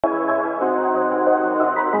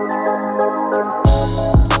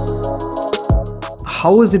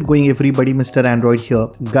How is it going everybody, Mr. Android here.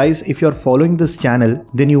 Guys, if you're following this channel,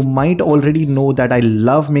 then you might already know that I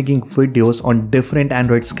love making videos on different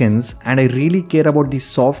Android skins and I really care about the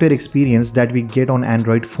software experience that we get on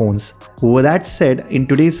Android phones. With that said, in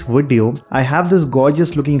today's video, I have this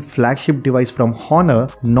gorgeous looking flagship device from Honor.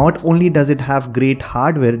 Not only does it have great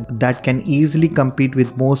hardware that can easily compete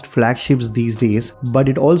with most flagships these days, but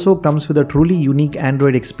it also comes with a truly unique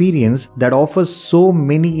Android experience that offers so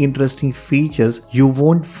many interesting features you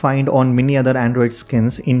won't find on many other Android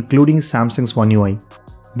skins, including Samsung's One UI.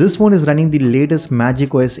 This phone is running the latest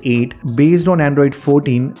macOS 8 based on Android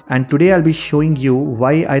 14, and today I'll be showing you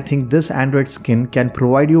why I think this Android skin can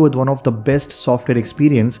provide you with one of the best software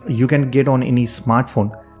experience you can get on any smartphone.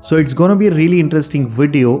 So it's gonna be a really interesting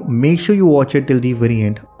video. Make sure you watch it till the very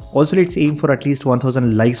end. Also, let's aim for at least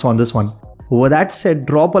 1000 likes on this one. With that said,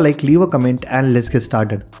 drop a like, leave a comment, and let's get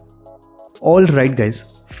started. Alright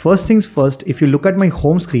guys, first things first, if you look at my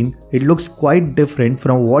home screen, it looks quite different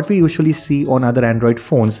from what we usually see on other Android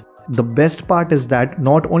phones. The best part is that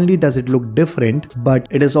not only does it look different, but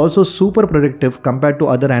it is also super productive compared to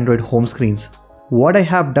other Android home screens. What I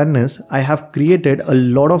have done is, I have created a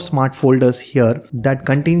lot of smart folders here that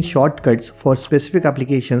contain shortcuts for specific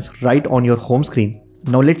applications right on your home screen.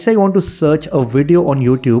 Now let's say I want to search a video on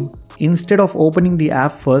YouTube. Instead of opening the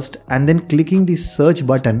app first and then clicking the search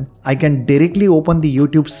button, I can directly open the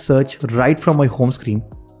YouTube search right from my home screen.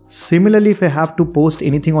 Similarly, if I have to post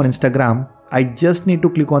anything on Instagram, I just need to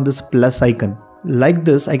click on this plus icon. Like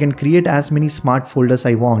this, I can create as many smart folders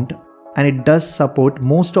I want, and it does support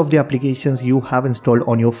most of the applications you have installed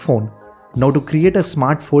on your phone. Now to create a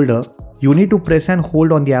smart folder, you need to press and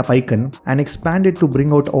hold on the app icon and expand it to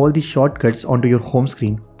bring out all the shortcuts onto your home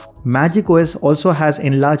screen. macOS also has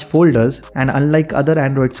enlarged folders, and unlike other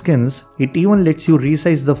Android skins, it even lets you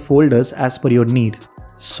resize the folders as per your need.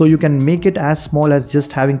 So you can make it as small as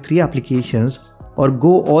just having 3 applications or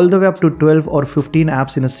go all the way up to 12 or 15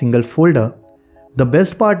 apps in a single folder. The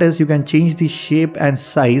best part is you can change the shape and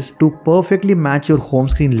size to perfectly match your home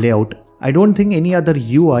screen layout. I don't think any other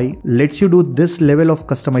UI lets you do this level of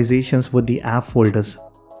customizations with the app folders.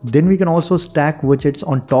 Then we can also stack widgets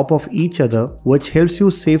on top of each other, which helps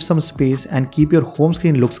you save some space and keep your home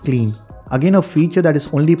screen looks clean. Again, a feature that is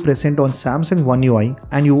only present on Samsung One UI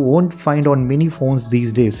and you won't find on many phones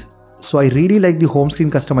these days. So I really like the home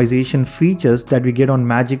screen customization features that we get on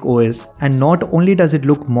macOS, and not only does it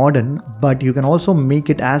look modern, but you can also make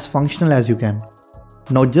it as functional as you can.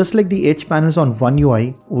 Now just like the edge panels on One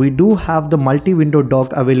UI, we do have the multi-window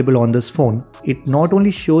dock available on this phone. It not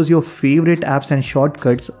only shows your favorite apps and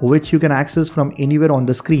shortcuts which you can access from anywhere on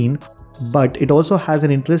the screen, but it also has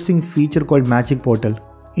an interesting feature called Magic Portal.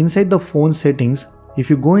 Inside the phone settings, if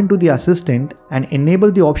you go into the assistant and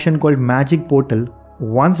enable the option called Magic Portal,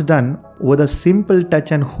 once done, with a simple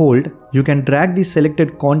touch and hold, you can drag the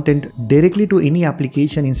selected content directly to any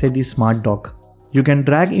application inside the smart dock. You can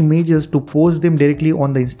drag images to post them directly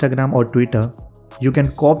on the Instagram or Twitter. You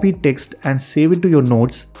can copy text and save it to your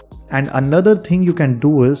notes. And another thing you can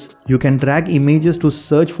do is, you can drag images to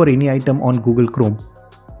search for any item on Google Chrome.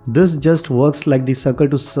 This just works like the circle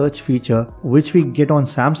to search feature which we get on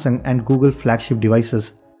Samsung and Google flagship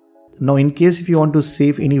devices. Now in case if you want to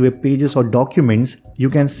save any web pages or documents, you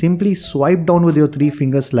can simply swipe down with your 3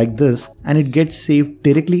 fingers like this and it gets saved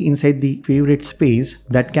directly inside the favorite space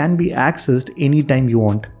that can be accessed anytime you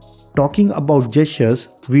want. Talking about gestures,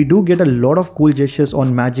 we do get a lot of cool gestures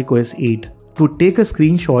on macOS 8. To take a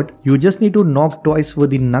screenshot, you just need to knock twice with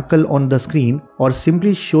the knuckle on the screen or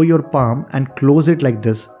simply show your palm and close it like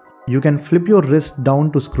this. You can flip your wrist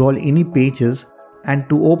down to scroll any pages, and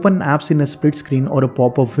to open apps in a split screen or a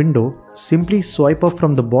pop-up window, simply swipe up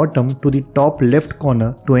from the bottom to the top left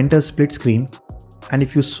corner to enter split screen, and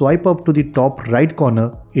if you swipe up to the top right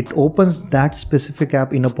corner, it opens that specific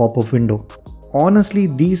app in a pop-up window. Honestly,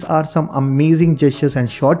 these are some amazing gestures and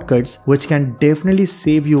shortcuts which can definitely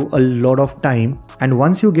save you a lot of time, and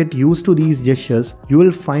once you get used to these gestures, you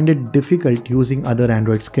will find it difficult using other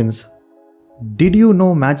Android skins. Did you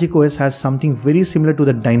know macOS has something very similar to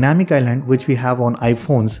the dynamic island which we have on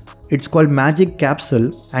iPhones? It's called Magic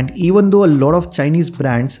Capsule, and even though a lot of Chinese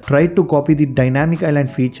brands tried to copy the dynamic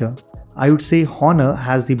island feature, I would say Honor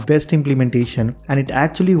has the best implementation and it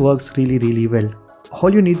actually works really well.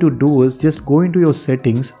 All you need to do is just go into your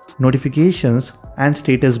settings, notifications and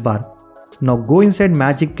status bar. Now go inside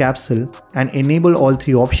Magic Capsule and enable all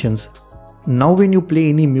 3 options. Now when you play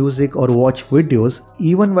any music or watch videos,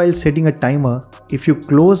 even while setting a timer, if you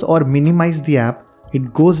close or minimize the app,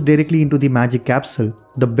 it goes directly into the Magic Capsule.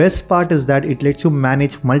 The best part is that it lets you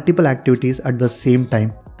manage multiple activities at the same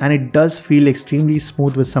time, and it does feel extremely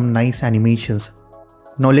smooth with some nice animations.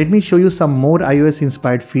 Now let me show you some more iOS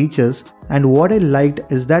inspired features, and what I liked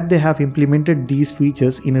is that they have implemented these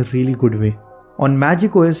features in a really good way. On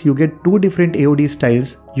macOS, you get two different AOD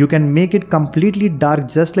styles. You can make it completely dark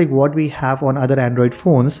just like what we have on other Android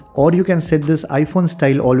phones, or you can set this iPhone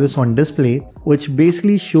style always on display, which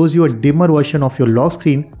basically shows you a dimmer version of your lock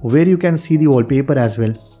screen where you can see the wallpaper as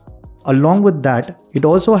well. Along with that, it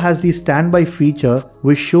also has the standby feature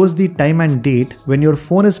which shows the time and date when your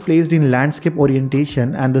phone is placed in landscape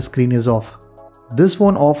orientation and the screen is off. This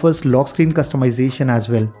phone offers lock screen customization as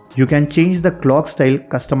well. You can change the clock style,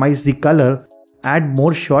 customize the color, add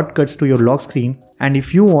more shortcuts to your lock screen, and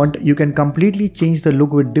if you want, you can completely change the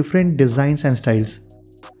look with different designs and styles.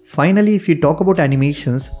 Finally, if you talk about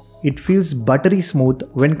animations, it feels buttery smooth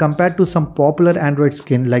when compared to some popular Android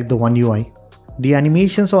skin like the One UI. The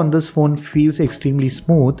animations on this phone feels extremely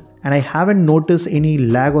smooth, and I haven't noticed any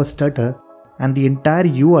lag or stutter, and the entire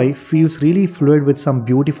UI feels really fluid with some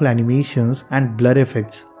beautiful animations and blur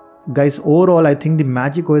effects. Guys, overall I think the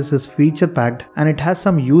macOS is feature packed, and it has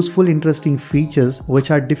some useful interesting features which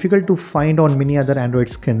are difficult to find on many other Android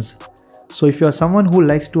skins. So if you are someone who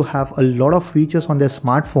likes to have a lot of features on their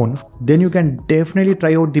smartphone, then you can definitely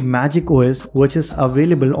try out the macOS which is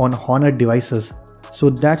available on Honor devices. So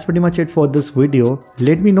that's pretty much it for this video.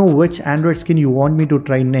 Let me know which Android skin you want me to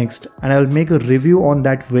try next, and I'll make a review on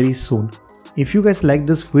that very soon. If you guys like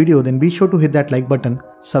this video, then be sure to hit that like button.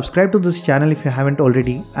 Subscribe to this channel if you haven't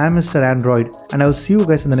already. I'm Mr. Android, and I'll see you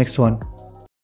guys in the next one.